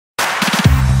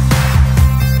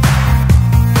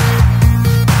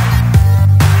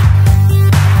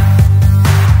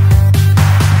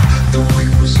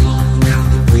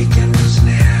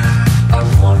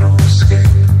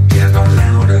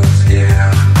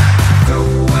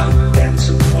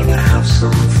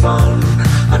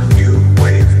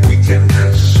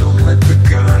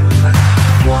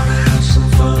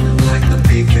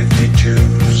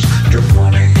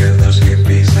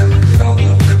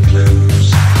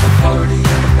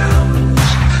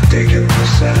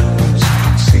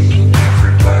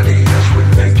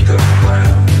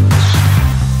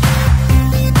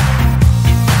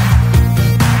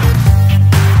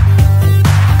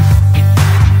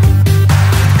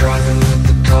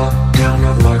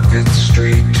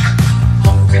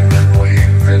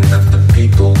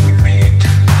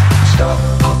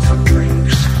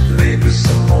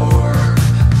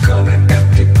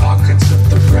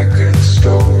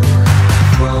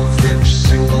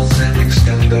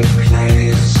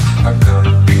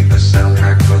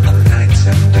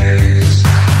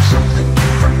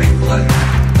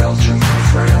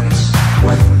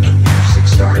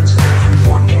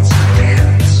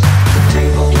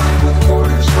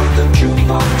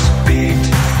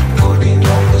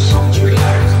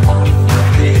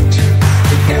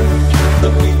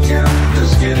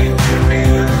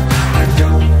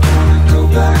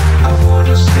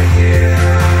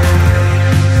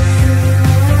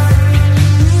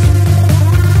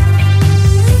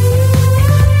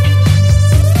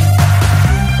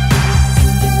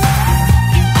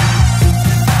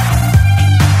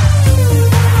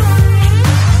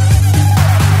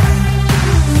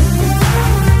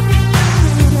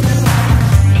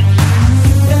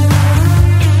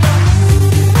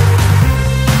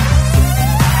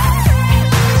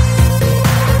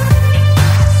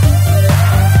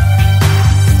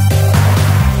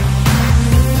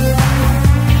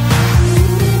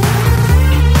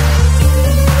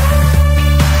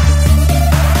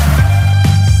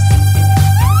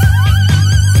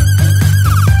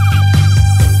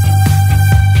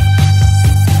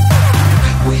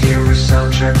We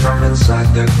sound check from inside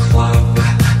the club.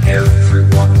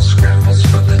 Everyone scrambles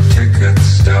for the ticket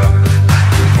stub.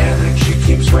 The energy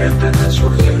keeps ramping as we're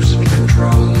losing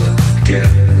control.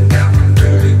 Getting down and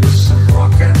dirty with some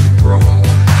rock and roll.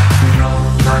 An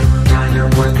all-night diner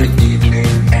where the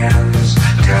evening ends.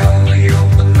 Tally all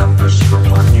the numbers from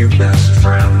our new best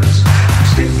friends.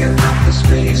 Sticking out the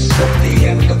space at the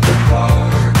end of the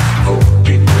bar.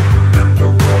 Hoping we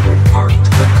remember where we parked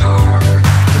the car.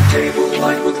 The table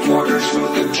lined with quarters for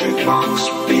the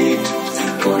jukebox beat.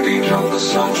 Putting all the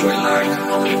songs we like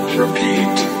on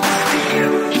repeat. The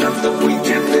end of the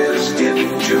weekend is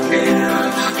getting too near.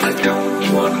 I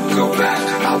don't wanna go back,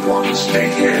 I wanna stay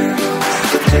here.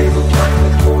 The table lined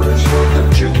with quarters for the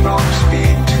jukebox